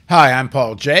Hi, I'm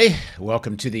Paul J.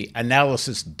 Welcome to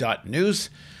theAnalysis.news.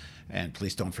 And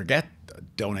please don't forget the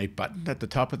donate button at the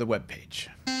top of the webpage.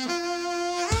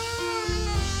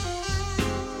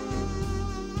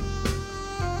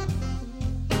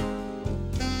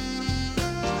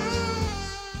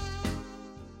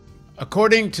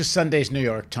 According to Sunday's New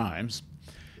York Times,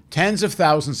 tens of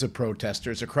thousands of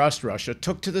protesters across Russia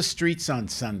took to the streets on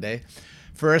Sunday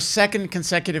for a second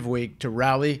consecutive week to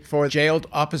rally for jailed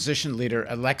opposition leader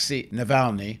Alexei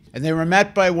Navalny, and they were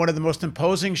met by one of the most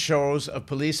imposing shows of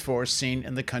police force seen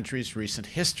in the country's recent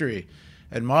history.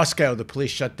 In Moscow, the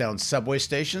police shut down subway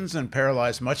stations and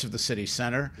paralyzed much of the city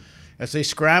center as they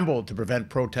scrambled to prevent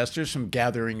protesters from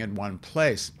gathering in one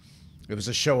place. It was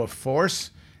a show of force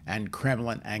and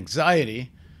Kremlin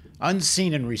anxiety,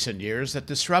 unseen in recent years, that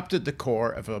disrupted the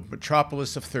core of a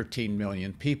metropolis of 13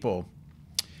 million people.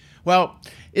 Well,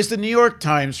 is the New York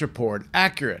Times report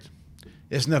accurate?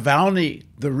 Is Navalny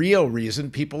the real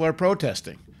reason people are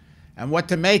protesting? And what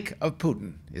to make of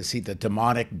Putin? Is he the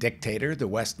demonic dictator the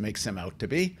West makes him out to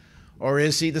be? Or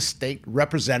is he the state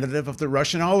representative of the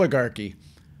Russian oligarchy,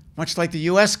 much like the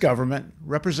U.S. government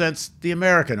represents the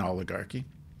American oligarchy?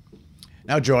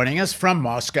 Now joining us from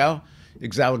Moscow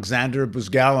is Alexander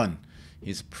Buzgalin.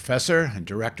 He's a professor and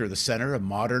director of the Center of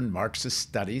Modern Marxist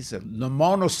Studies at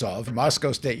Lomonosov,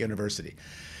 Moscow State University,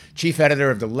 chief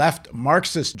editor of the left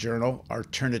Marxist journal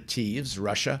Alternatives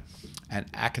Russia, an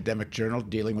academic journal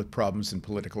dealing with problems in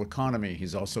political economy.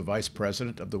 He's also vice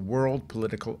president of the World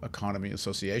Political Economy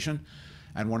Association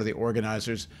and one of the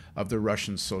organizers of the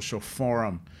Russian Social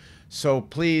Forum. So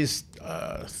please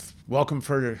welcome,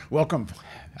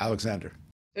 Alexander.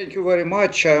 Thank you very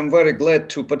much. I'm very glad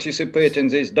to participate in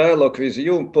this dialogue with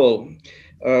you, Paul.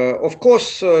 Of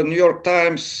course, New York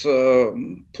Times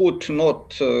put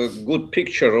not a good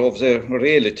picture of the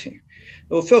reality.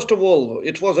 Well, first of all,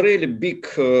 it was a really big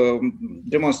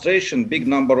demonstration, big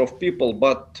number of people,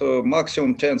 but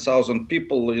maximum 10,000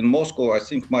 people in Moscow, I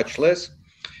think much less.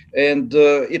 And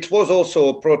it was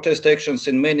also protest actions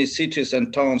in many cities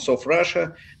and towns of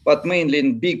Russia, but mainly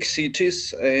in big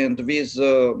cities and with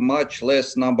much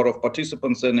less number of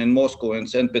participants than in Moscow and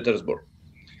St. Petersburg.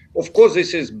 Of course,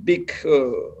 this is big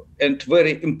and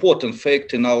very important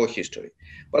fact in our history.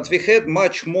 But we had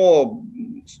much more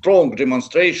strong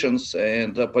demonstrations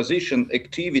and opposition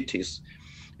activities.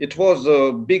 It was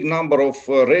a big number of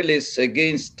rallies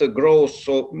against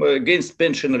against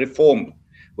pension reform,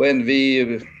 when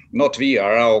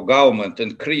our government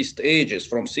increased ages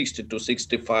from 60 to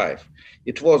 65.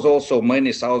 It was also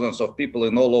many thousands of people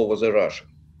in all over the Russia.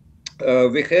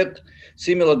 We had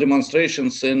similar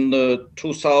demonstrations in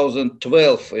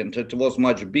 2012, and it was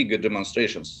much bigger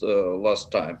demonstrations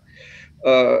last time.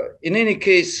 In any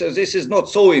case, this is not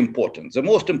so important. The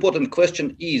most important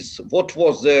question is, what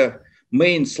was the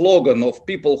main slogan of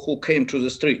people who came to the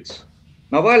streets?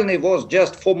 Navalny was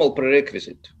just formal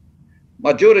prerequisite.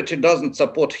 Majority doesn't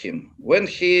support him. When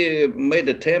he made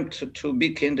attempt to be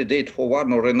candidate for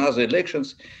one or another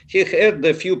elections, he had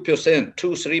a few percent,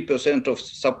 2-3% of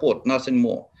support, nothing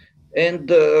more. And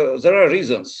there are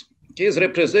reasons. He is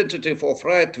representative of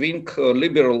right-wing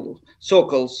liberal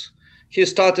circles. He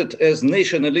started as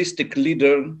nationalistic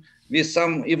leader with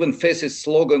some even fascist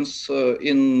slogans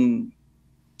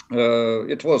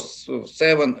it was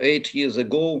 7-8 years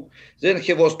ago. Then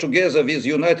he was together with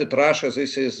United Russia.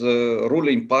 This is a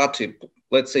ruling party,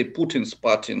 let's say Putin's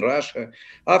party in Russia.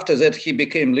 After that, he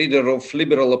became leader of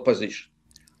liberal opposition.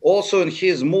 Also in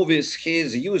his movies, he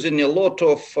is using a lot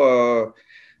of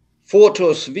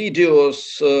photos,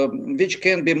 videos, which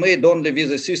can be made only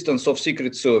with assistance of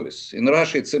Secret Service. In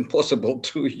Russia, it's impossible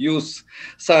to use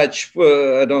such,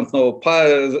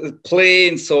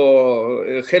 planes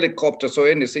or helicopters or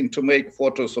anything to make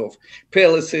photos of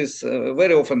palaces.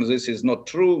 Very often this is not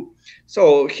true.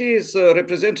 So he is a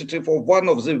representative of one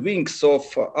of the wings of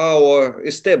our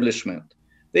establishment.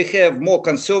 We have more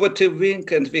conservative wing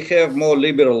and we have more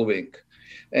liberal wing.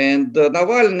 And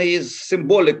Navalny is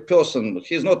symbolic person.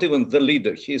 He's not even the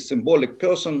leader. He's symbolic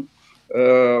person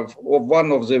of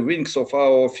one of the wings of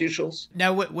our officials.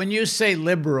 Now, when you say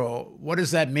liberal, what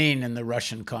does that mean in the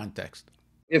Russian context?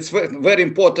 It's very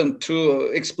important to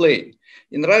explain.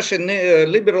 In Russia,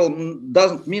 liberal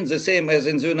doesn't mean the same as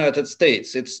in the United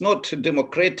States. It's not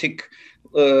democratic,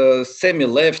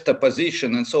 semi-left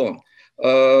opposition and so on.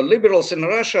 Liberals in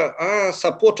Russia are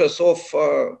supporters of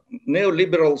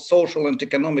neoliberal social and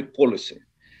economic policy.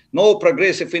 No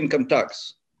progressive income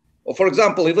tax. Or for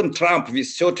example, even Trump with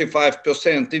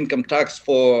 35% income tax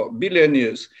for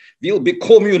billionaires will be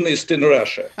communist in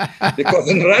Russia. Because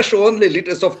in Russia, only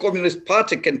leaders of Communist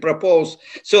Party can propose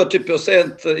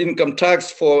 30% income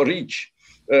tax for rich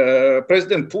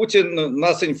President Putin,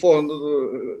 nothing for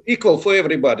equal for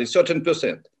everybody, certain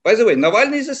percent. By the way,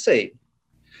 Navalny is the same.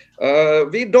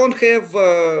 We don't have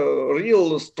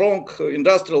real strong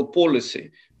industrial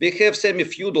policy. We have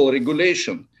semi-feudal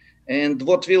regulation. And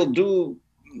what will do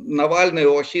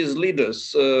Navalny or his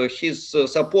leaders, his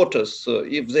supporters,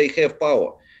 if they have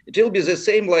power? It will be the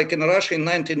same like in Russia in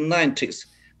 1990s,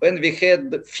 when we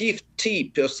had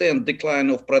 50% decline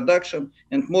of production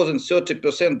and more than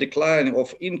 30% decline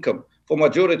of income, for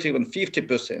majority even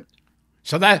 50%.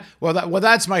 So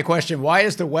that's my question. Why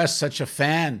is the West such a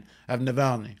fan of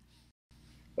Navalny?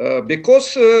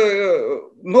 Because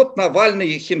not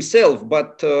Navalny himself,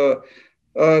 but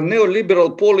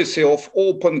neoliberal policy of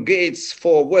open gates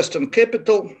for Western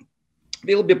capital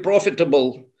will be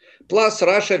profitable. Plus,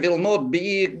 Russia will not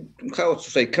be,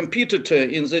 competitor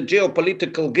in the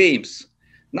geopolitical games.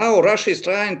 Now, Russia is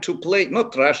trying to play,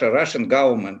 not Russia, Russian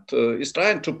government is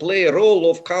trying to play a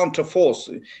role of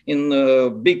counterforce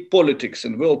in big politics,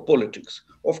 in world politics.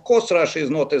 Of course, Russia is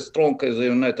not as strong as the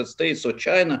United States or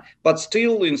China, but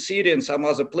still in Syria and some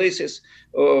other places,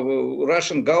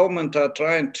 Russian government are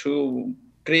trying to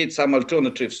create some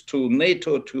alternatives to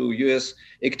NATO, to US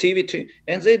activity,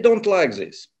 and they don't like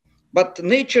this. But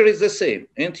nature is the same.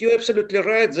 And you're absolutely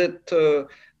right that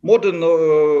modern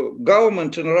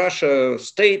government in Russia,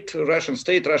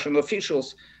 Russian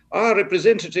officials are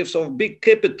representatives of big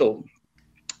capital,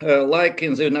 like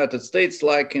in the United States,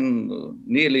 like in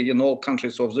nearly in all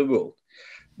countries of the world.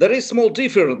 There is small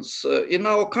difference. In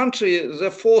our country, the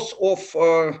force of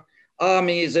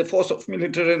army, the force of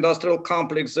military industrial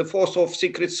complex, the force of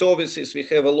secret services, we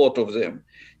have a lot of them,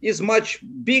 is much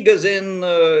bigger than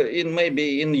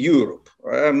maybe in Europe.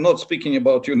 I'm not speaking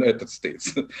about United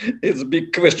States. It's a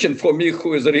big question for me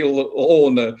who is a real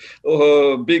owner,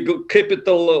 big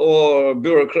capital or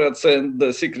bureaucrats and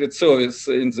the secret service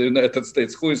in the United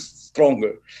States, who is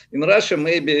stronger. In Russia,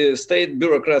 maybe state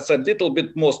bureaucrats are a little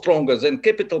bit more stronger than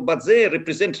capital, but they are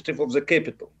representative of the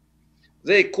capital.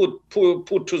 They could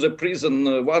put to the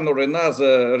prison one or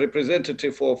another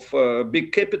representative of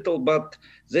big capital, but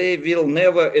they will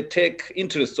never attack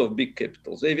interests of big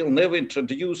capital. They will never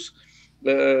introduce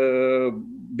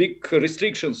big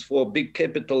restrictions for big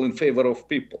capital in favor of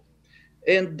people.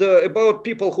 And about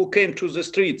people who came to the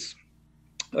streets,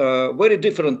 very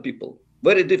different people,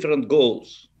 very different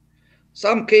goals.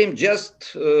 Some came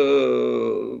just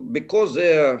because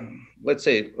they are, let's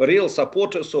say, real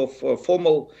supporters of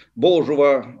formal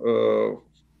bourgeois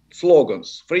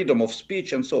slogans, freedom of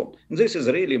speech and so on. And this is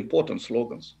really important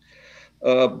slogans.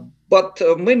 But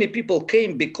many people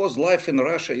came because life in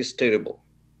Russia is terrible.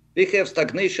 We have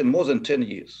stagnation more than 10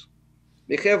 years.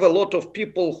 We have a lot of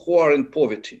people who are in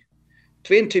poverty.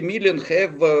 20 million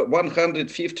have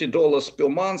 $150 per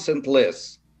month and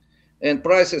less. And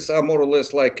prices are more or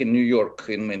less like in New York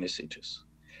in many cities.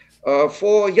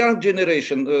 For young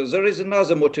generation, there is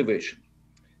another motivation.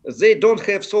 They don't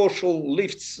have social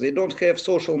lifts. They don't have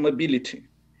social mobility.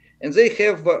 And they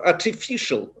have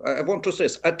artificial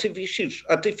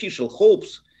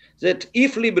hopes that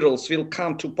if liberals will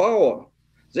come to power,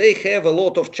 they have a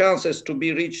lot of chances to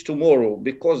be rich tomorrow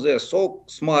because they're so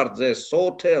smart, they're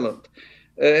so talented.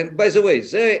 And by the way,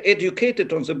 they're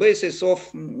educated on the basis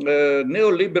of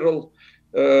neoliberal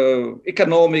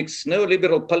economics,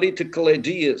 neoliberal political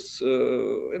ideas.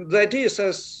 And the ideas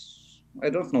are, I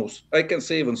don't know, I can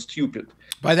say even stupid.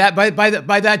 By that,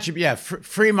 yeah,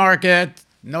 free market,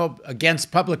 no,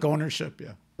 against public ownership,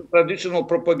 yeah. Traditional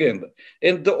propaganda.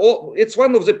 And it's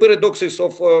one of the paradoxes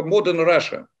of modern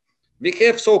Russia. We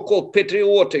have so-called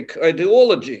patriotic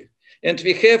ideology, and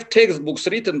we have textbooks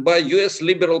written by US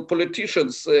liberal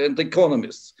politicians and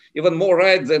economists, even more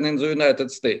right than in the United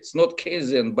States. Not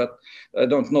Keynesian, but I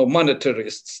don't know,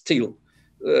 monetarists still.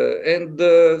 And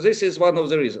this is one of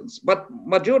the reasons. But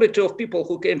majority of people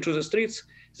who came to the streets,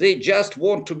 they just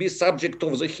want to be subject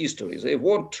of the history. They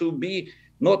want to be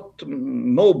not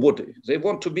nobody. They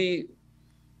want to be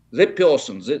the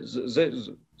person,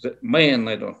 the man,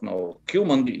 I don't know,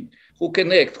 human being, who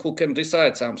can act, who can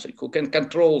decide something, who can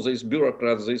control these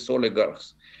bureaucrats, these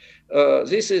oligarchs.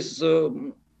 This is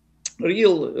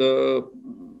real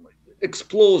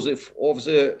explosive of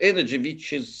the energy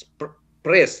which is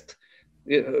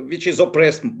which is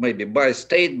oppressed maybe by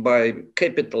state, by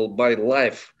capital, by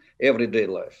life, everyday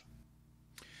life.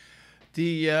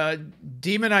 The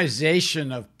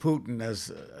demonization of Putin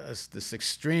as this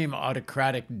extreme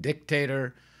autocratic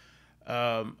dictator,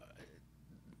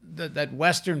 that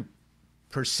Western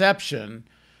perception,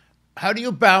 how do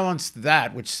you balance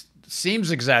that, which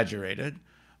seems exaggerated?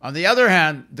 On the other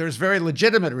hand, there's very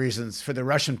legitimate reasons for the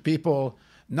Russian people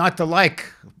not to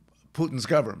like Putin's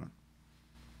government.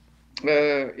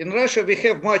 In Russia, we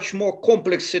have much more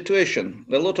complex situation,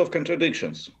 a lot of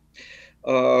contradictions.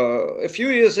 A few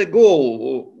years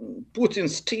ago,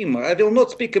 Putin's team, I will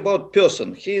not speak about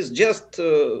person, he is just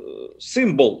a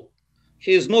symbol.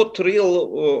 He is not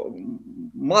real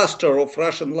master of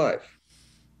Russian life.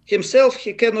 Himself,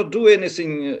 he cannot do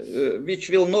anything which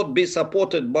will not be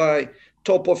supported by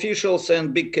top officials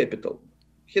and big capital.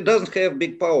 He doesn't have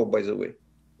big power, by the way,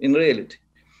 in reality.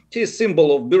 He is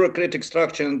symbol of bureaucratic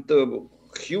structure and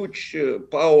huge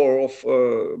power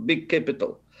of big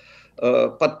capital.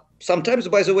 But sometimes,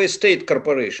 by the way, state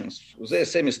corporations, they're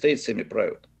semi-state,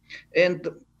 semi-private. And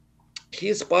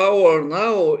his power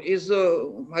now is,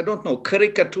 I don't know,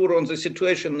 caricature on the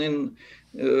situation in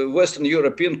Western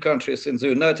European countries, in the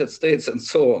United States, and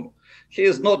so on. He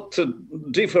is not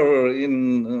differ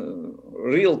in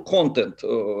real content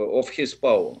of his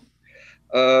power.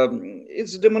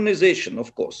 It's demonization,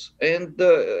 of course. And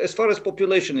as far as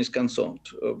population is concerned,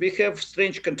 we have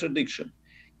strange contradiction.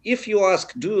 If you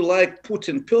ask, do you like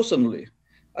Putin personally?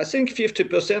 I think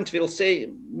 50% will say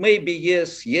maybe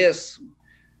yes, yes,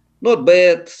 not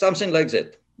bad, something like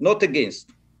that, not against.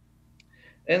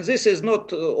 And this is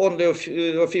not only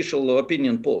official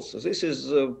opinion polls. This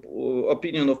is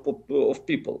opinion of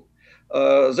people.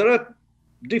 There are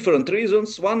different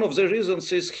reasons. One of the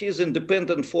reasons is his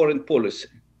independent foreign policy.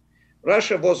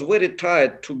 Russia was very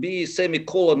tired to be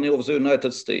semi-colony of the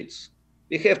United States.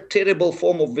 We have terrible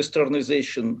form of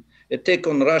westernization, attack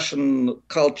on Russian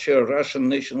culture, Russian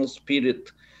national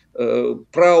spirit,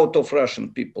 proud of Russian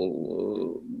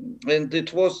people. And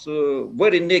it was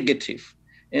very negative,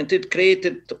 and it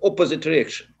created opposite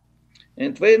reaction.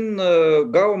 And when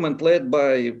government led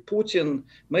by Putin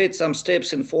made some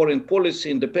steps in foreign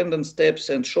policy, independent steps,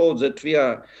 and showed that we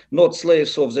are not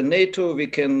slaves of the NATO, we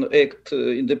can act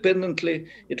independently,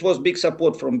 it was big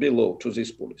support from below to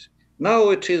this policy. Now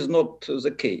it is not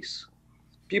the case.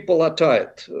 People are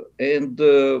tired, and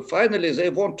finally they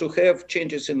want to have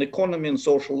changes in economy and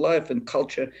social life and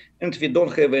culture, and we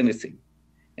don't have anything.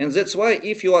 And that's why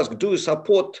if you ask, do you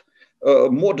support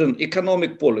modern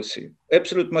economic policy?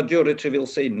 Absolute majority will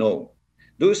say no.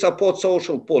 Do you support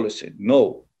social policy?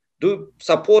 No. Do you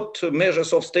support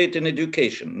measures of state in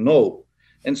education? No.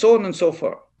 And so on and so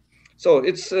forth. So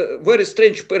it's a very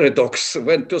strange paradox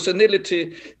when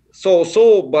personality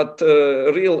so, but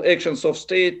real actions of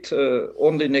state,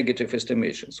 only negative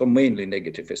estimations, or mainly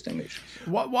negative estimations.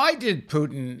 Why did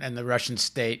Putin and the Russian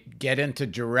state get into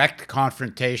direct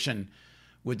confrontation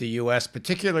with the U.S.,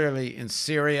 particularly in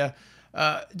Syria?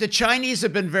 The Chinese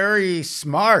have been very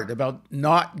smart about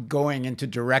not going into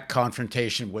direct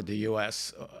confrontation with the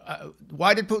U.S.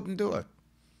 Why did Putin do it?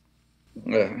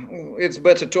 It's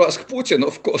better to ask Putin,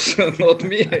 of course, not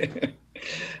me.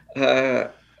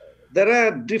 There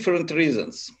are different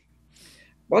reasons.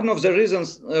 One of the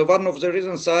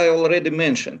reasons I already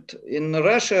mentioned. In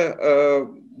Russia,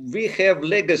 we have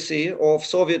legacy of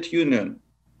Soviet Union.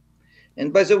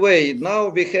 And by the way, now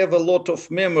we have a lot of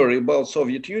memory about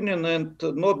Soviet Union and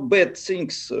not bad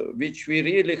things which we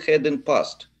really had in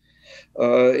past,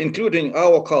 including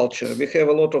our culture. We have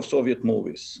a lot of Soviet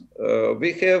movies.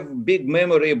 We have big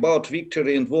memory about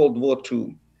victory in World War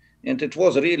II. And it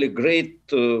was really great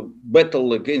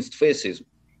battle against fascism.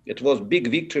 It was big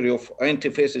victory of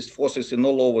anti-fascist forces in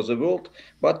all over the world.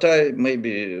 But I may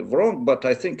be wrong, but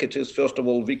I think it is first of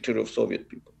all victory of Soviet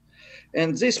people.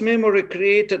 And this memory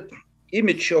created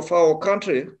image of our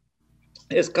country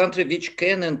as country which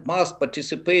can and must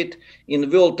participate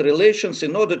in world relations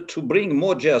in order to bring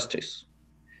more justice,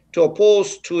 to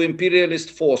oppose to imperialist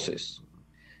forces.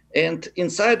 And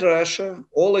inside Russia,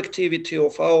 all activity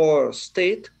of our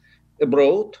state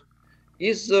abroad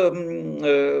is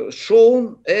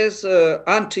shown as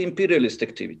anti-imperialist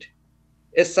activity,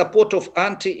 as support of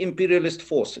anti-imperialist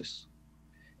forces.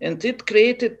 And it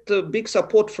created big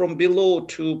support from below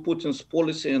to Putin's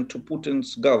policy and to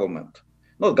Putin's government.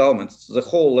 Not government, the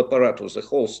whole apparatus, the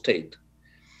whole state.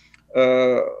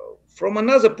 From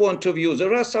another point of view,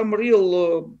 there are some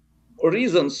real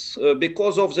reasons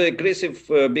because of the aggressive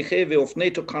behavior of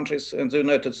NATO countries and the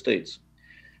United States.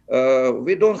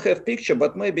 We don't have picture,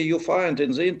 but maybe you find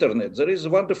in the internet, there is a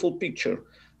wonderful picture.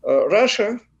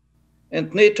 Russia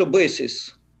and NATO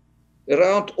bases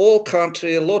around all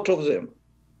country, a lot of them.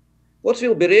 What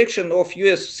will be reaction of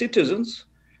US citizens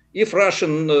if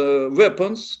Russian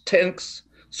weapons, tanks,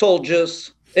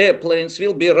 soldiers, airplanes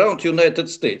will be around United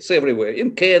States everywhere,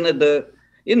 in Canada,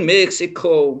 in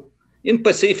Mexico, in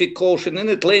Pacific Ocean, in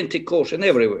Atlantic Ocean,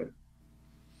 everywhere?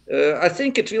 I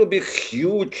think it will be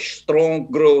huge,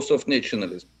 strong growth of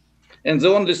nationalism. And the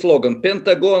only slogan,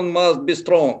 Pentagon must be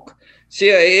strong.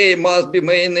 CIA must be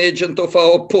main agent of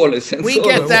our policy. And we so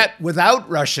get that without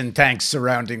Russian tanks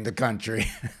surrounding the country.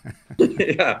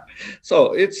 Yeah,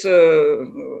 so it's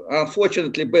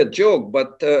unfortunately bad joke,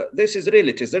 but this is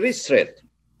reality. There is threat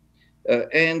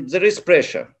and there is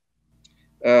pressure.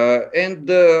 And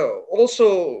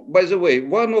also, by the way,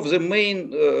 one of the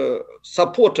main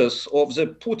supporters of the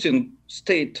Putin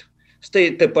state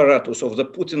apparatus, of the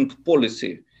Putin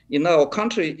policy in our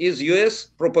country is US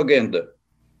propaganda.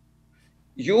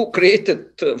 You created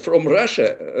from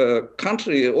Russia a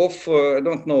country of, I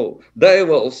don't know,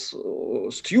 divals,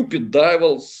 stupid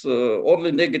divals,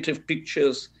 only negative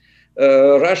pictures.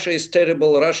 Russia is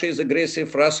terrible, Russia is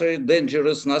aggressive, Russia is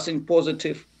dangerous, nothing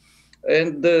positive.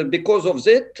 And because of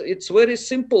that, it's very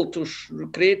simple to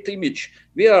create image.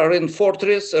 We are in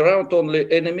fortress around only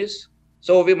enemies,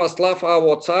 so we must love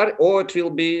our Tsar or it will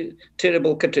be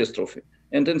terrible catastrophe.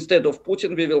 And instead of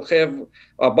Putin, we will have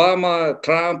Obama,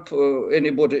 Trump,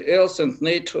 anybody else, and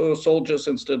NATO soldiers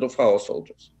instead of our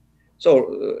soldiers.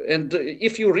 So, and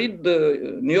if you read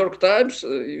the New York Times,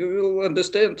 you will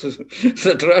understand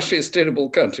that Russia is a terrible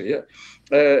country.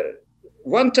 Yeah?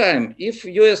 One time, if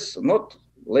US, not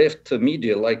left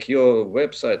media like your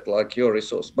website, like your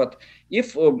resource, but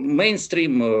if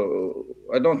mainstream,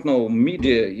 I don't know,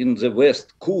 media in the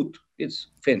West could, it's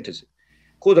fantasy,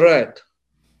 could write,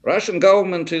 Russian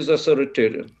government is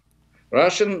authoritarian.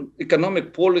 Russian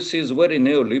economic policy is very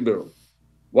neoliberal.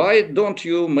 Why don't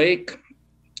you make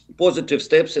positive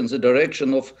steps in the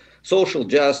direction of social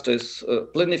justice,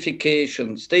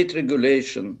 planification, state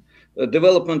regulation,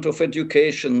 development of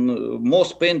education, more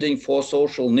spending for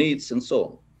social needs, and so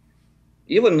on?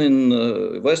 Even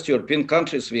in West European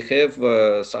countries, we have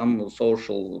some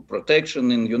social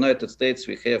protection. In the United States,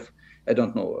 we have, I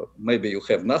don't know, maybe you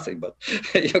have nothing, but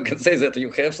you can say that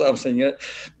you have something,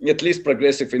 at least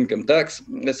progressive income tax.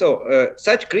 So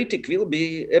such critique will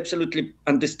be absolutely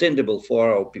understandable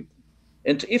for our people.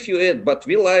 And if you add, but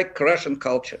we like Russian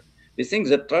culture, we think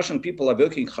that Russian people are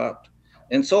working hard,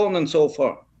 and so on and so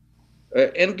forth.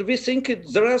 And we think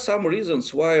there are some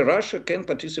reasons why Russia can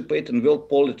participate in world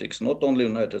politics, not only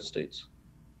United States.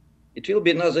 It will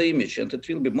be another image, and it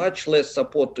will be much less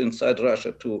support inside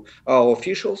Russia to our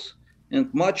officials,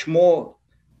 and much more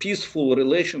peaceful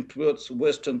relation towards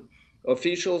Western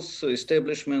officials,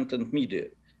 establishment, and media.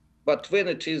 But when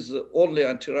it is only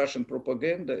anti-Russian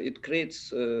propaganda, it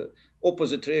creates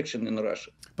opposite reaction in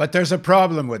Russia. But there's a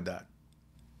problem with that.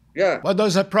 Yeah. Well,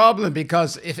 there's a problem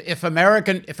because if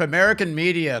American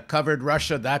media covered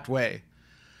Russia that way,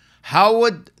 how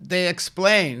would they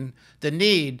explain the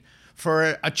need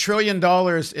for $1 trillion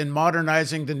in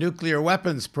modernizing the nuclear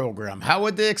weapons program? How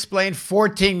would they explain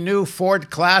 14 new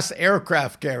Ford-class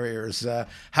aircraft carriers?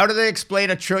 How do they explain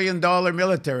 $1 trillion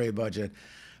military budget?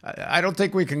 I don't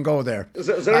think we can go there.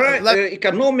 There are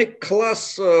economic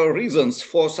class reasons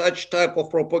for such type of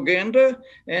propaganda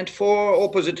and for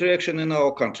opposite reaction in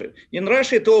our country. In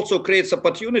Russia, it also creates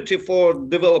opportunity for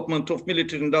development of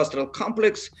military-industrial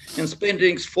complex and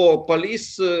spendings for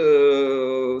police,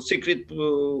 secret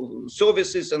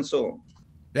services, and so on.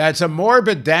 Yeah, it's a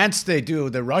morbid dance they do.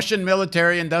 The Russian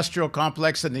military-industrial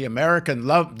complex and the American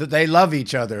they love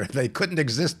each other. They couldn't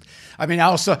exist. I mean,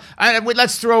 also,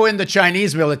 let's throw in the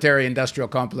Chinese military-industrial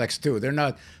complex too.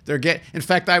 In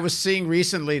fact, I was seeing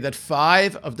recently that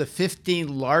 5 of the 15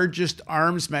 largest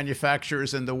arms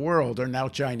manufacturers in the world are now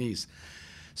Chinese.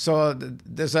 So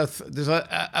there's a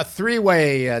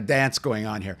three-way dance going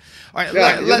on here. All right,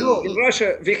 yeah, in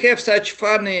Russia, we have such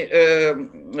funny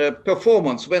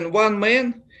performance when one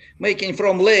man making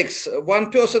from legs,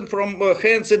 one person from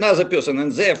hands, another person,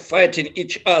 and they're fighting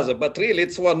each other. But really,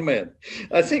 it's one man.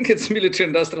 I think it's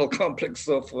military-industrial complex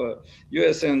of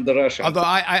U.S. and Russia. Although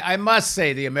I must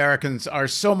say the Americans are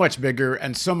so much bigger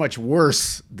and so much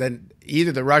worse than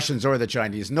either the Russians or the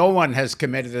Chinese. No one has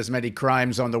committed as many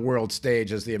crimes on the world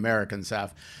stage as the Americans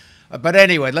have. But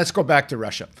anyway, let's go back to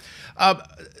Russia.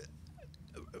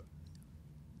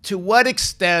 To what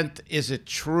extent is it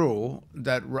true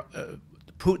that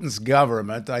Putin's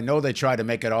government, I know they try to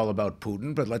make it all about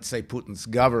Putin, but let's say Putin's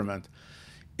government,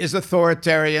 is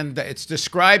authoritarian? It's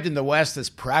described in the West as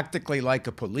practically like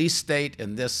a police state.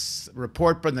 In this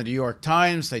report from the New York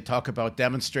Times, they talk about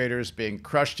demonstrators being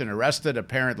crushed and arrested.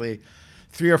 Apparently,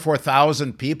 3,000 or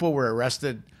 4,000 people were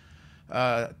arrested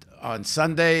on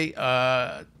Sunday.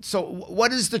 So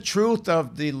what is the truth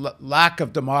of the lack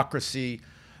of democracy,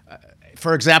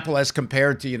 for example, as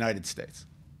compared to the United States?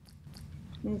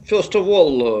 First of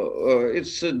all,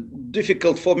 it's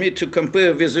difficult for me to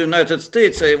compare with the United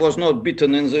States. I was not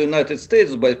beaten in the United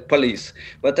States by police,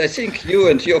 but I think you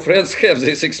and your friends have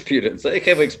this experience. I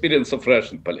have experience of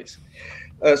Russian police.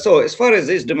 So as far as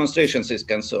these demonstrations is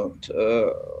concerned,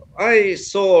 I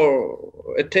saw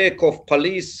attack of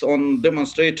police on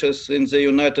demonstrators in the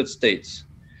United States.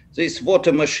 These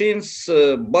water machines,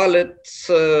 bullets,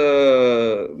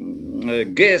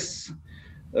 gas,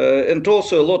 and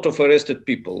also a lot of arrested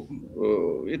people.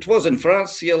 It was in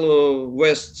France, yellow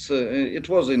vests. It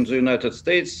was in the United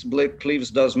States, black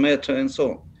lives does matter, and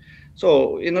so on.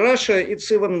 So in Russia, it's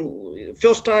even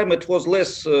first time it was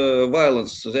less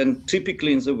violence than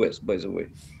typically in the West, by the way.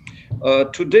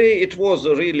 Today it was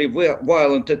a really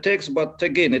violent attacks, but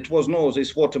again, it was no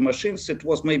these water machines. It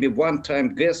was maybe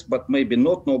one-time gas, but maybe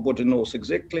not. Nobody knows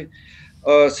exactly.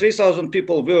 3,000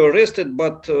 people were arrested,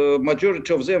 but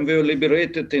majority of them were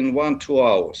liberated in 1-2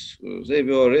 hours. They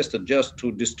were arrested just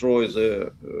to destroy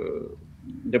the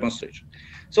demonstration.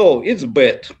 So it's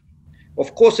bad.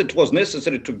 Of course, it was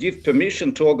necessary to give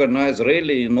permission to organize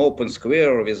rally in open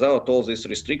square without all these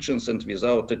restrictions and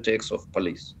without attacks of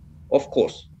police, of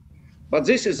course. But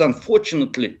this is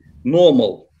unfortunately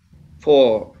normal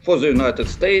for the United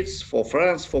States, for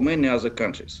France, for many other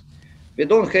countries. We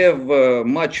don't have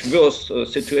much worse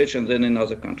situation than in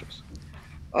other countries.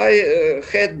 I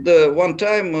had one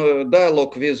time a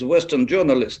dialogue with Western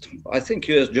journalist, I think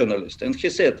US journalist, and he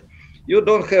said, you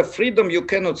don't have freedom, you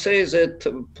cannot say that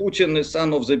Putin is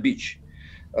son of the beach.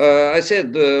 I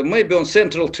said, maybe on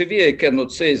Central TV I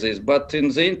cannot say this, but in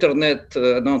the internet,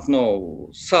 I don't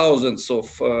know, thousands of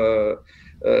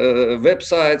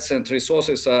websites and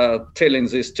resources are telling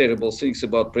these terrible things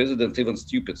about president, even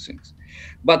stupid things.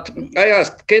 But I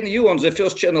asked, can you on the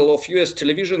first channel of US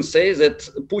television say that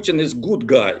Putin is good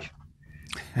guy?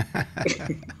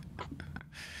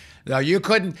 No, you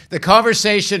couldn't. The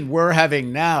conversation we're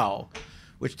having now,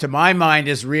 which to my mind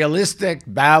is realistic,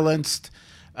 balanced,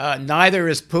 neither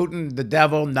is Putin the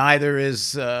devil, neither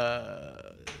is, are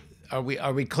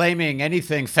we claiming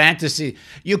anything fantasy?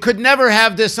 You could never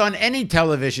have this on any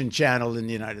television channel in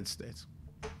the United States.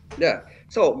 Yeah.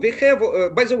 So we have,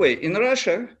 by the way, in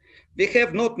Russia, we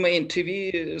have not main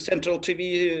TV, central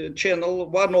TV channel,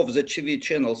 one of the TV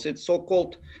channels. It's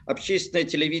so-called Общественное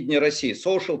телевидение России,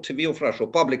 social TV of Russia,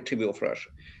 public TV of Russia.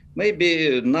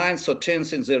 Maybe 9th or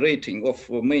 10th in the rating of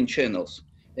main channels.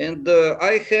 And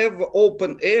I have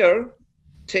open air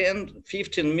 10,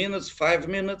 15 minutes, 5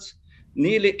 minutes,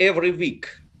 nearly every week.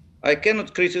 I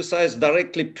cannot criticize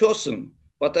directly person,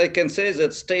 but I can say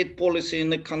that state policy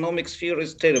in economic sphere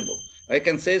is terrible. I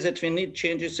can say that we need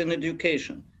changes in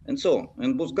education and so on.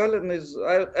 And Buzgalin is,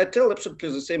 I tell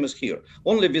absolutely the same as here,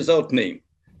 only without name.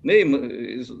 Name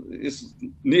is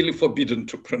nearly forbidden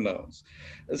to pronounce.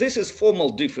 This is formal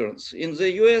difference. In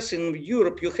the US, in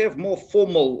Europe, you have more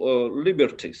formal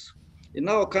liberties. In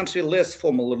our country, less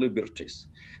formal liberties.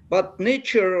 But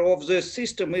nature of the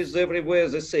system is everywhere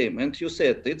the same. And you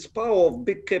said it's power of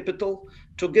big capital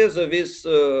together with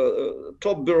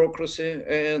top bureaucracy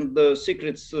and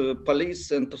secret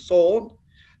police and so on,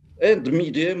 and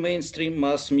media, mainstream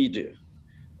mass media.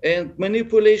 And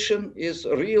manipulation is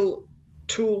a real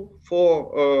tool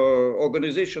for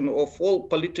organization of all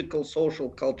political, social,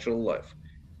 cultural life.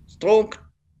 Strong,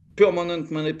 permanent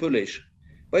manipulation.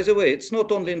 By the way, it's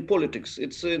not only in politics,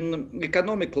 it's in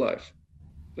economic life.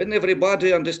 When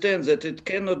everybody understands that it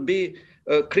cannot be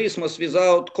Christmas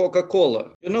without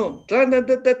Coca-Cola, you know,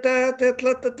 Coca-Cola,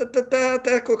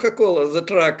 the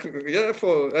track, yeah,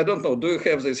 for, I don't know, do you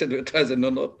have this advertising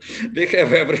or not? We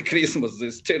have every Christmas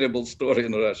this terrible story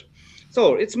in Russia.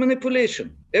 So it's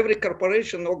manipulation. Every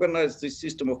corporation organizes this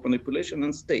system of manipulation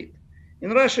and state.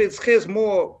 In Russia, it has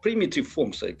more primitive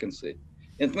forms, I can say.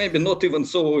 And maybe not even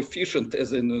so efficient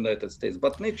as in the United States,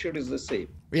 but nature is the same.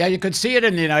 Yeah, you could see it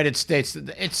in the United States.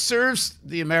 It serves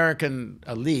the American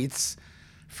elites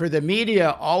for the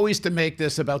media always to make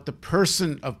this about the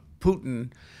person of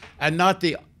Putin and not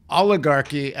the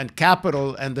oligarchy and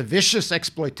capital and the vicious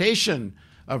exploitation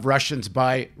of Russians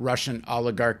by Russian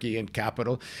oligarchy and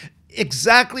capital.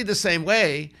 Exactly the same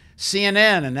way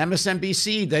CNN and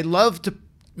MSNBC, they love to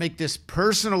make this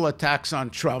personal attacks on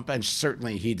Trump, and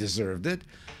certainly he deserved it,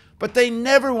 but they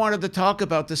never wanted to talk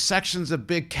about the sections of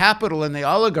big capital and the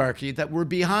oligarchy that were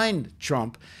behind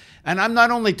Trump. And I'm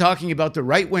not only talking about the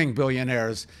right-wing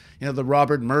billionaires, you know, the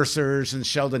Robert Mercers and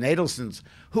Sheldon Adelsons,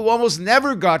 who almost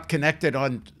never got connected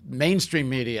on mainstream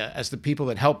media as the people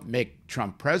that helped make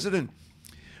Trump president,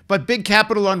 but big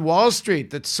capital on Wall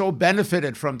Street that so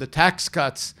benefited from the tax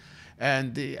cuts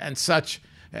and such,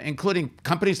 including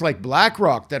companies like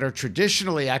BlackRock that are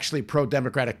traditionally actually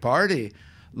pro-Democratic Party,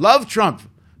 loved Trump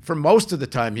for most of the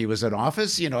time he was in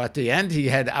office. You know, at the end, he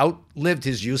had outlived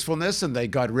his usefulness and they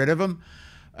got rid of him.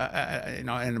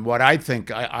 And what I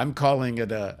think, I'm calling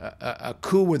it a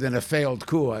coup within a failed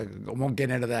coup. I won't get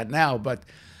into that now, but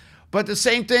the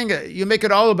same thing, you make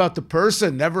it all about the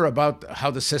person, never about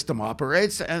how the system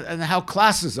operates and how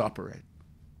classes operate.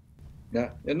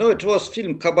 Yeah, it was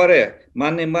film Cabaret,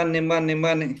 money, money, money,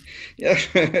 money. Yeah,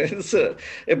 it's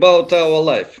about our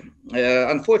life.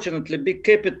 Unfortunately, big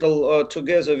capital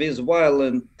together with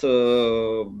violent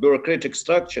bureaucratic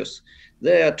structures,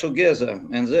 they are together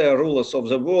and they are rulers of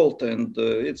the world, and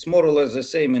it's more or less the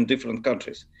same in different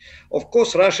countries. Of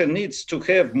course, Russia needs to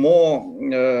have more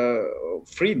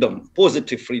freedom,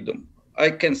 positive freedom.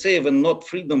 I can say even not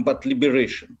freedom, but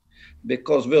liberation,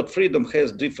 because word freedom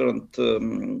has different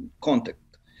content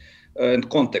and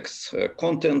contexts,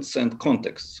 contents and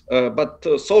contexts. But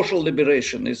social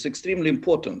liberation is extremely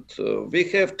important. We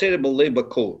have terrible labor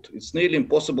code. It's nearly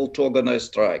impossible to organize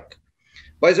strike.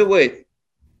 By the way,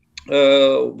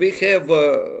 we have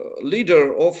a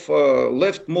leader of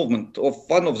left movement, of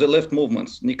one of the left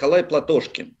movements, Nikolai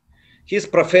Platoshkin. He's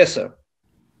professor,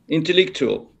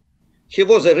 intellectual. He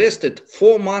was arrested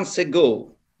 4 months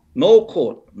ago. No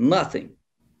court, nothing.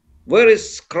 Where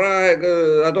is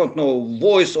I don't know,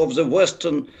 voice of the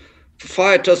Western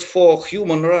fighters for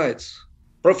human rights?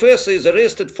 Professor is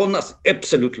arrested for nothing,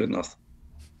 absolutely nothing.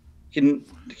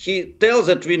 He tells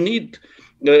that we need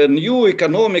a new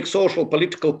economic, social,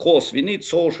 political cause. We need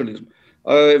socialism.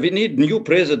 We need new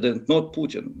president, not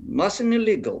Putin. Nothing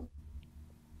illegal.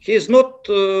 He is not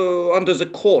under the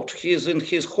court. He is in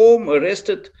his home,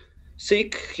 arrested,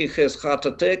 sick. He has had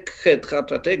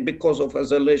heart attack because of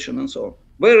isolation and so on.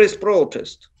 Where is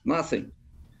protest? Nothing.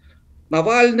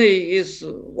 Navalny is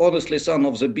honestly son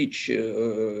of the beach.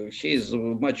 He is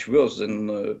much worse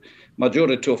than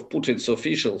majority of Putin's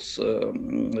officials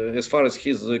as far as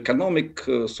his economic,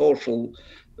 social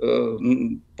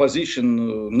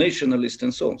position, nationalist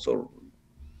and so on. So,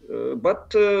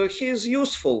 but he is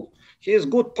useful. He is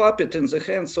good puppet in the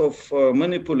hands of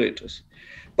manipulators.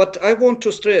 But I want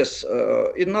to stress,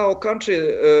 in our country,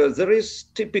 there is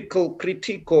typical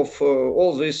critique of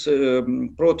all these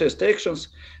protest actions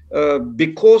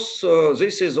because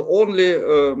this is only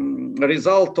a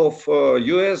result of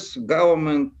US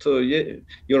government,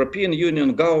 European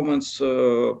Union government's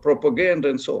propaganda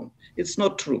and so on. It's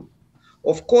not true.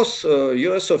 Of course,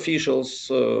 US officials,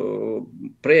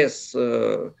 press,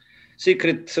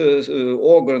 secret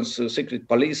organs, secret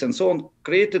police, and so on,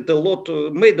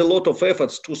 made a lot of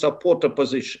efforts to support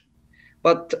opposition.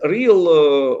 But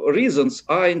real reasons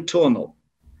are internal.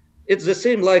 It's the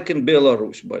same like in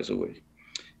Belarus, by the way.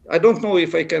 I don't know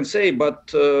if I can say,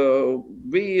 but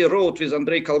we wrote with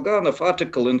Andrei Kolganov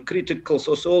article in Critical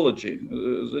Sociology,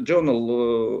 the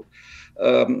journal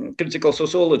Critical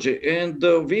Sociology, and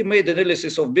we made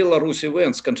analysis of Belarus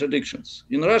events, contradictions.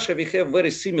 In Russia, we have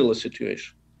very similar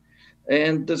situation.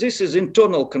 And this is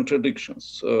internal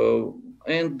contradictions.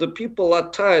 And the people are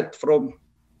tired from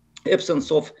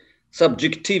absence of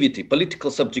subjectivity,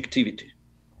 political subjectivity.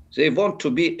 They want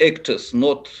to be actors,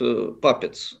 not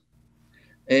puppets.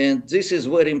 And this is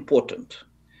very important.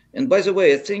 And by the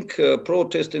way, I think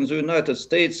protest in the United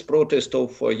States, protest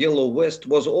of Yellow Vest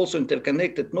was also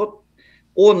interconnected, not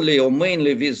only or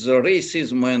mainly with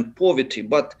racism and poverty,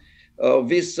 but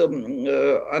with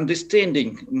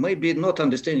understanding, maybe not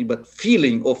understanding, but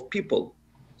feeling of people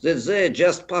that they're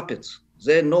just puppets.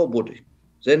 They're nobody.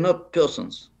 They're not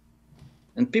persons.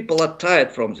 And people are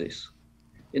tired from this.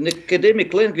 In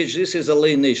academic language, this is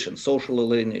alienation, social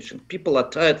alienation. People are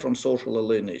tired from social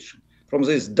alienation, from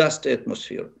this dusty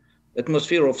atmosphere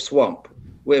of swamp,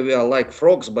 where we are like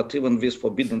frogs, but even with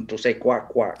forbidden to say quack,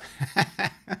 quack.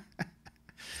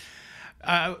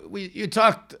 You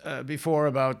talked before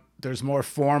about there's more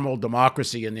formal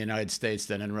democracy in the United States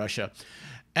than in Russia.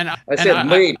 And I said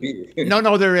maybe.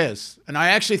 No, there is. And I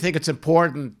actually think it's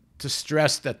important to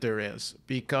stress that there is,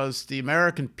 because the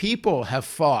American people have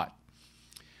fought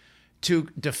to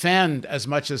defend as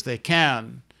much as they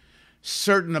can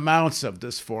certain amounts of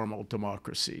this formal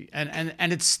democracy.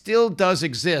 And it still does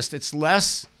exist. It's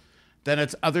less than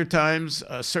at other times.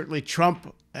 Certainly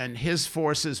Trump and his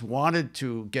forces wanted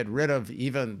to get rid of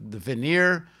even the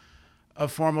veneer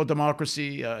of formal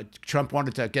democracy. Trump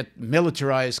wanted to get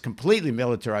completely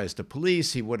militarized the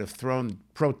police. He would have thrown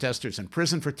protesters in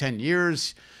prison for 10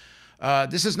 years.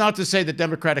 This is not to say the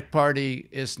Democratic Party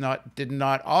did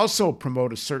not also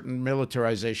promote a certain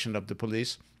militarization of the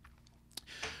police.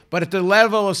 But at the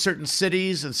level of certain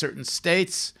cities and certain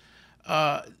states,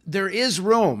 there is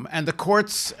room, and the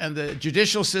courts and the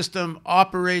judicial system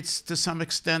operates to some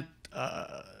extent.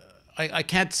 I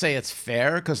can't say it's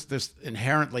fair, because there's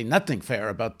inherently nothing fair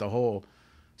about the whole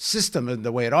system and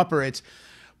the way it operates.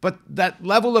 But that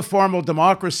level of formal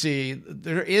democracy,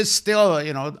 there is still,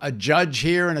 a judge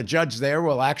here and a judge there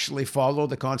will actually follow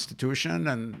the Constitution,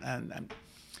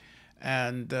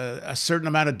 and a certain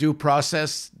amount of due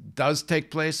process does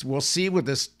take place. We'll see with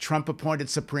this Trump-appointed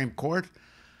Supreme Court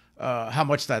how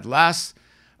much that lasts.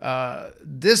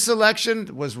 This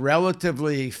election was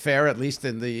relatively fair, at least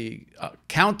in the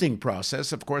counting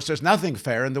process. Of course, there's nothing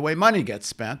fair in the way money gets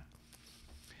spent.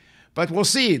 But we'll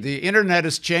see. The internet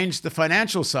has changed the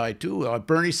financial side, too.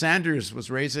 Bernie Sanders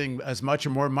was raising as much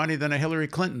or more money than a Hillary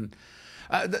Clinton.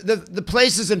 The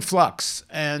place is in flux,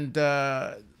 and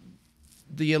the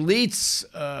elites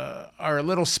are a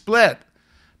little split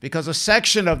because a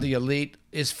section of the elite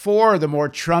is for the more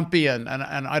Trumpian,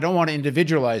 and I don't want to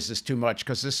individualize this too much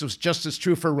because this was just as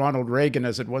true for Ronald Reagan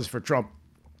as it was for Trump,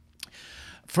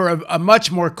 for a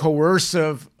much more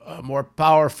coercive, more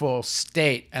powerful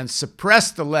state and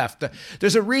suppress the left.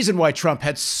 There's a reason why Trump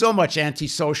had so much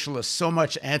anti-socialist, so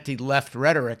much anti-left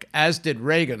rhetoric, as did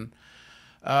Reagan,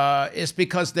 is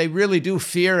because they really do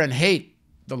fear and hate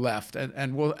the left.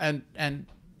 And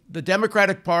the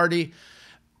Democratic Party,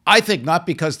 I think not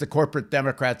because the corporate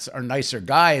Democrats are nicer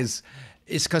guys,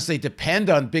 is because they depend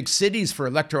on big cities for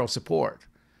electoral support.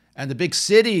 And the big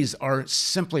cities are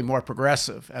simply more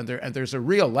progressive. And there's a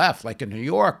real left. Like in New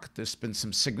York, there's been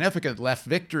some significant left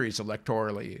victories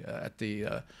electorally at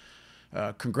the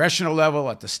congressional level,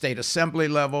 at the state assembly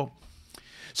level.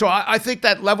 So I think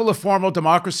that level of formal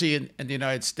democracy in the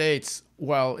United States,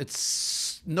 while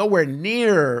it's nowhere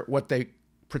near what they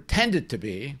pretend it to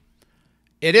be,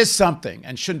 it is something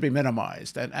and shouldn't be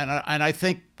minimized. And I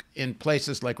think in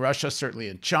places like Russia, certainly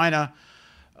in China,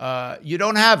 you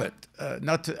don't have it.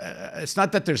 It's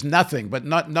not that there's nothing, but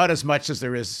not as much as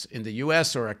there is in the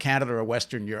U.S. or Canada or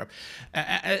Western Europe.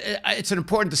 It's an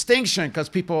important distinction because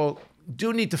people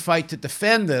do need to fight to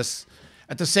defend this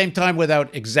at the same time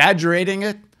without exaggerating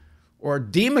it or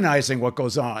demonizing what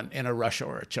goes on in a Russia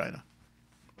or a China.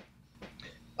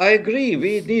 I agree.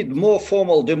 We need more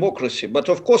formal democracy, but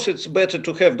of course it's better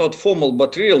to have not formal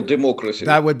but real democracy.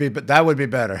 That would be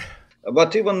better.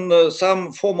 But even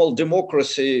some formal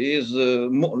democracy is a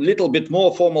little bit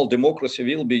more formal democracy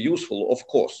will be useful, of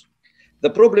course. The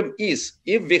problem is,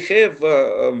 if we have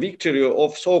a victory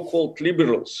of so-called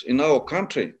liberals in our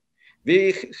country,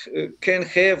 we can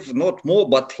have not more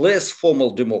but less formal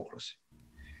democracy.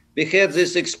 We had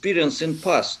this experience in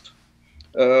past.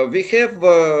 We have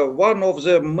one of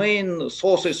the main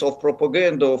sources of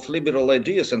propaganda of liberal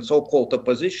ideas and so-called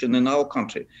opposition in our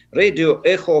country, Radio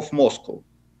Echo of Moscow.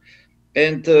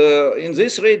 And in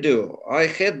this radio, I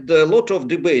had a lot of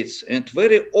debates, and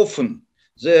very often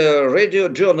the radio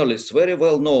journalists, very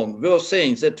well known, were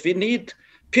saying that we need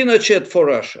Pinochet for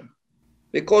Russia,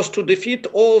 because to defeat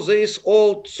all these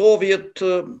old Soviet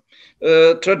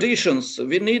traditions,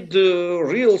 we need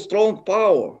real strong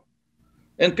power.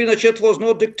 And Pinochet was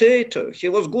no dictator. He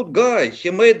was good guy. He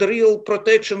made real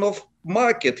protection of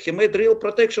market. He made real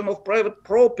protection of private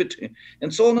property,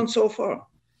 and so on and so forth.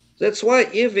 That's why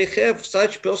if we have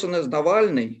such person as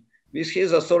Navalny, with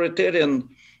his authoritarian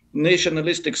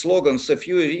nationalistic slogans a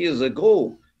few years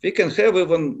ago, we can have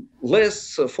even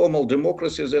less formal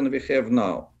democracy than we have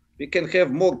now. We can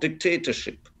have more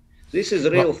dictatorship. This is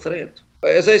a real threat.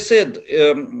 As I said,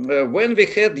 when we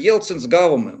had Yeltsin's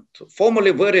government,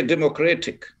 formerly very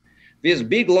democratic, with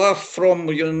big love from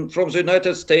the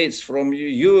United States, from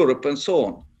Europe, and so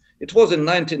on, it was in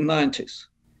 1990s.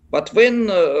 But when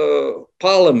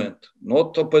parliament,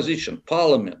 not opposition,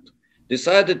 parliament,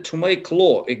 decided to make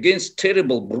law against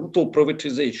terrible, brutal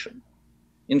privatization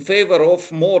in favor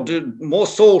of more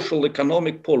social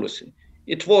economic policy,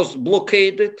 it was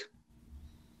blockaded.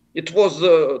 It was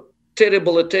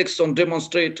terrible attacks on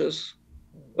demonstrators.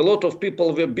 A lot of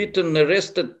people were beaten,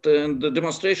 arrested, and the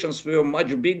demonstrations were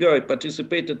much bigger. I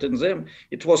participated in them.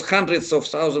 It was hundreds of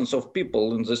thousands of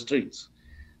people in the streets.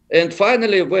 And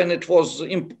finally, when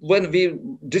we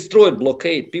destroyed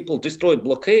blockade, people destroyed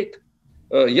blockade,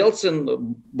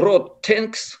 Yeltsin brought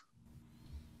tanks,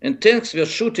 and tanks were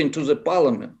shooting to the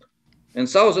parliament. And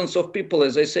thousands of people,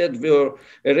 as I said, were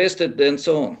arrested and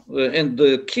so on,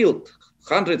 and killed.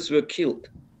 Hundreds were killed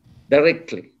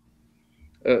directly.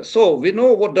 So we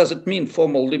know what does it mean,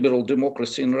 formal liberal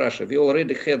democracy in Russia. We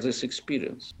already had this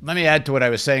experience. Let me add to what I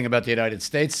was saying about the United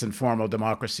States and formal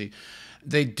democracy.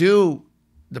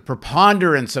 The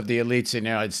preponderance of the elites in the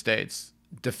United States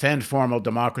defend formal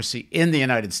democracy in the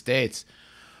United States,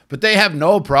 but they have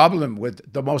no problem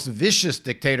with the most vicious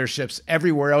dictatorships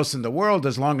everywhere else in the world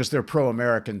as long as they're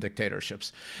pro-American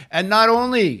dictatorships. And not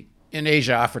only in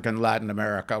Asia, Africa, and Latin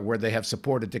America, where they have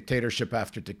supported dictatorship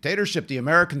after dictatorship. The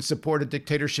Americans supported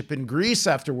dictatorship in Greece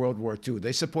after World War II.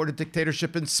 They supported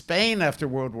dictatorship in Spain after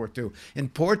World War II, in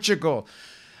Portugal.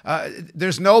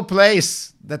 There's no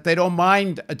place that they don't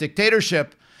mind a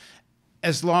dictatorship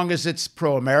as long as it's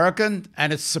pro-American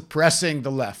and it's suppressing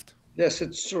the left. Yes,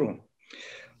 it's true.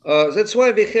 That's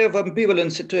why we have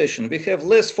ambivalent situation. We have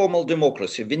less formal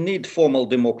democracy. We need formal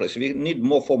democracy. We need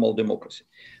more formal democracy.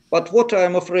 But what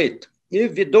I'm afraid,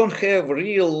 if we don't have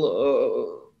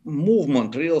real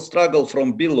movement, real struggle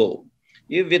from below,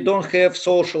 if we don't have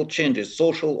social changes,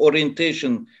 social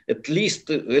orientation, at least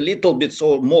a little bit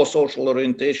more social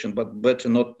orientation, but better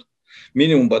not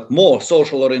minimum, but more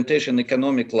social orientation,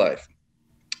 economic life.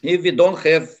 If we don't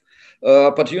have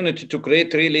opportunity to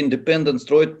create really independent,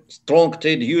 strong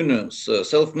trade unions,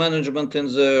 self-management in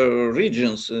the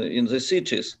regions, in the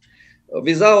cities,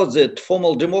 without that,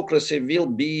 formal democracy will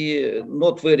be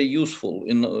not very useful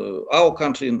in our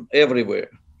country and everywhere.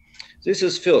 This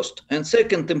is first. And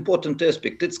second important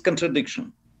aspect, it's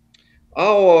contradiction.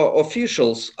 Our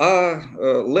officials are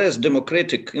less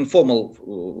democratic in formal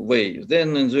way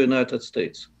than in the United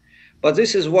States. But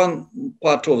this is one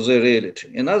part of the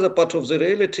reality. Another part of the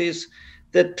reality is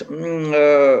that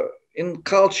in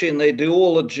culture and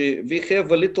ideology, we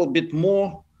have a little bit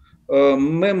more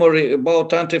memory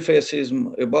about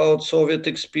anti-fascism, about Soviet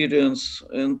experience,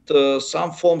 and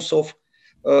some forms of,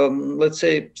 let's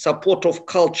say, support of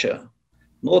culture,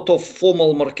 not of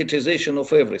formal marketization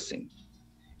of everything.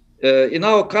 In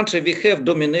our country, we have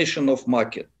domination of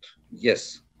market,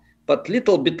 yes, but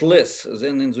little bit less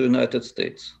than in the United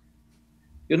States.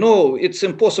 You know, it's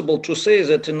impossible to say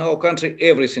that in our country,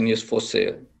 everything is for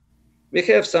sale. We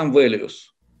have some values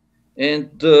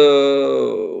and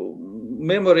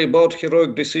memory about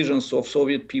heroic decisions of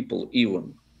Soviet people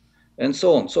even, and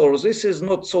so on. So this is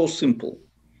not so simple.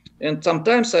 And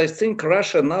sometimes I think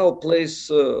Russia now plays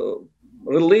a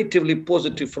relatively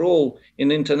positive role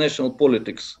in international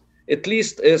politics, at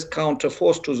least as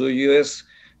counterforce to the US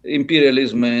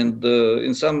imperialism and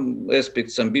in some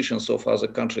aspects ambitions of other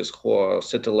countries who are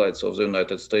satellites of the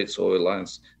United States or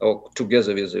alliance or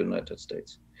together with the United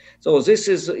States. So this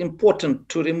is important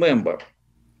to remember.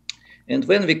 And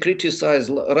when we criticize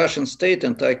Russian state,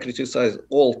 and I criticize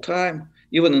all time,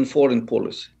 even in foreign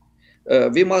policy,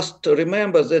 we must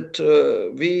remember that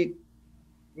we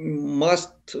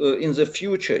must in the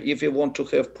future, if we want to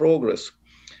have progress,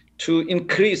 to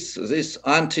increase this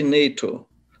anti-NATO,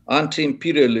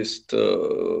 anti-imperialist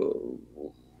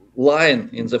line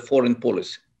in the foreign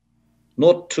policy.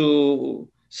 Not to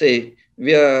say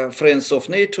we are friends of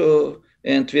NATO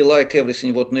and we like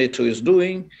everything what NATO is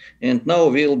doing, and now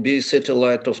we'll be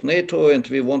satellite of NATO and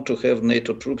we want to have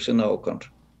NATO troops in our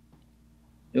country.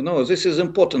 You know, this is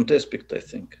important aspect, I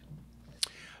think.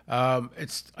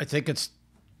 I think it's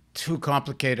too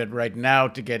complicated right now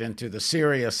to get into the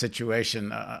Syria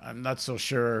situation. I'm not so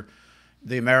sure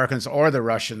the Americans or the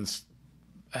Russians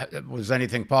was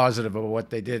anything positive about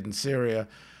what they did in Syria.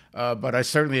 But I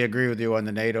certainly agree with you on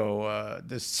the NATO.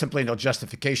 There's simply no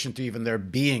justification to even there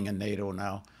being a NATO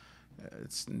now.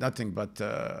 It's nothing but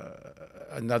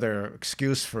another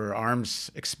excuse for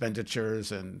arms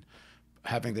expenditures and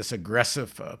having this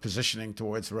aggressive positioning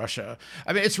towards Russia.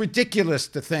 I mean, it's ridiculous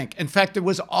to think. In fact, it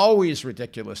was always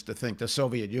ridiculous to think the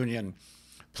Soviet Union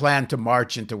planned to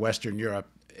march into Western Europe.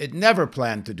 It never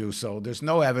planned to do so. There's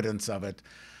no evidence of it.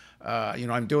 You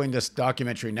know, I'm doing this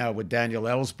documentary now with Daniel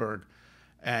Ellsberg,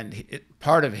 and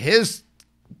part of his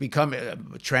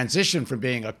transition from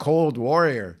being a Cold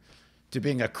Warrior to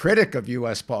being a critic of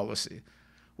U.S. policy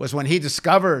was when he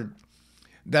discovered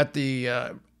that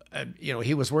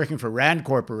he was working for Rand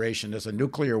Corporation as a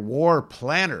nuclear war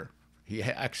planner. He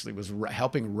actually was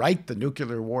helping write the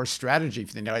nuclear war strategy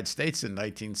for the United States in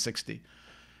 1960.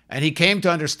 And he came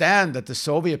to understand that the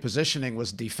Soviet positioning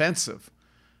was defensive.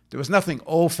 There was nothing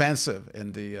offensive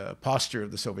in the posture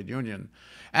of the Soviet Union.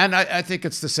 And I think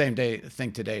it's the same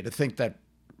thing today. To think that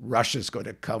Russia's going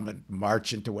to come and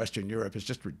march into Western Europe is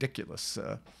just ridiculous.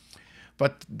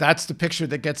 But that's the picture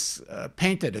that gets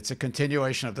painted. It's a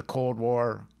continuation of the Cold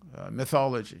War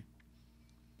mythology.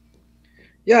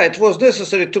 Yeah, it was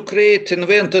necessary to create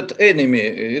invented enemy.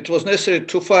 It was necessary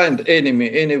to find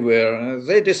enemy anywhere.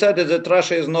 They decided that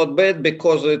Russia is not bad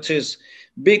because it is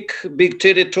big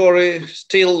territory,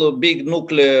 still a big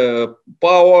nuclear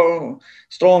power,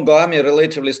 strong army,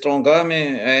 relatively strong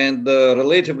army, and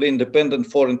relatively independent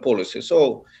foreign policy.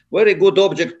 So very good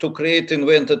object to create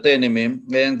invented enemy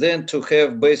and then to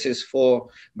have basis for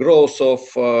growth of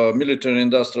military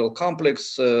industrial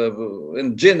complex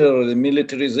and generally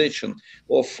militarization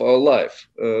of life.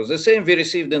 The same we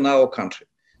received in our country.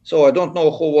 So I don't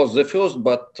know who was the first,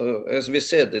 but as we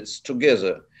said, it's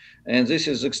together. And this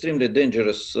is extremely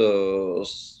dangerous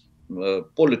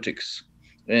politics.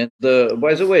 And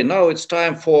by the way, now it's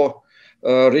time for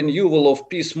renewal of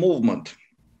peace movement.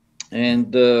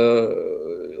 And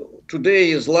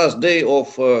today is last day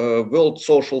of World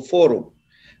Social Forum.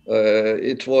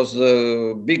 It was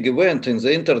a big event in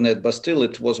the internet, but still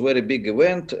it was very big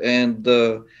event. And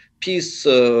peace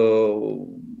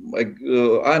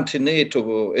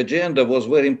anti-NATO agenda was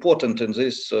very important in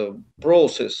this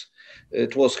process.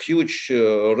 It was huge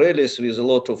rallies with a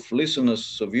lot of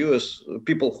listeners, viewers,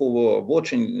 people who were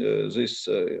watching these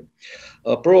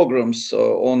programs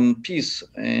on peace.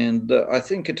 And I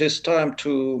think it is time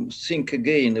to think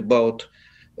again about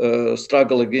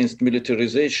struggle against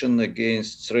militarization,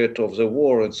 against threat of the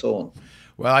war, and so on.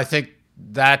 Well, I think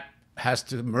that has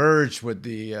to merge with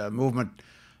the movement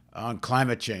on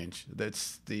climate change.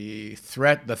 That's the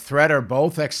threat. The threat are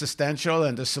both existential,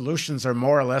 and the solutions are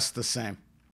more or less the same.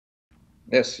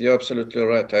 Yes, you're absolutely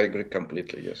right. I agree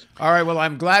completely. Yes. All right. Well,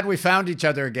 I'm glad we found each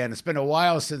other again. It's been a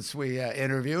while since we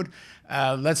interviewed.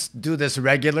 Let's do this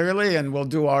regularly, and we'll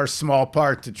do our small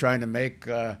part to trying to make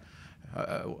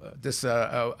this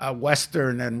a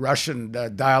Western and Russian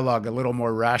dialogue a little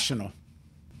more rational.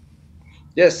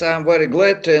 Yes, I'm very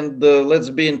glad, and let's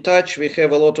be in touch. We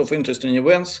have a lot of interesting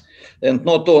events, and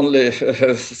not only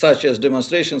such as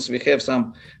demonstrations, we have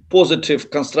some positive,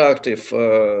 constructive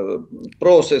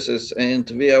processes,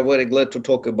 and we are very glad to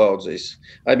talk about this.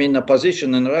 I mean,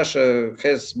 opposition in Russia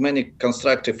has many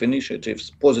constructive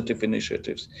initiatives, positive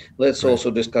initiatives. Let's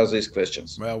also discuss these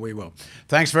questions. Well, we will.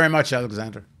 Thanks very much,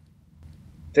 Alexander.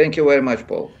 Thank you very much,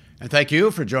 Paul. And thank you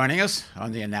for joining us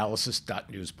on the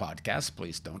theAnalysis.news podcast.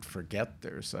 Please don't forget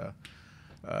there's a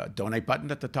donate button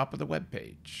at the top of the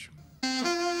webpage.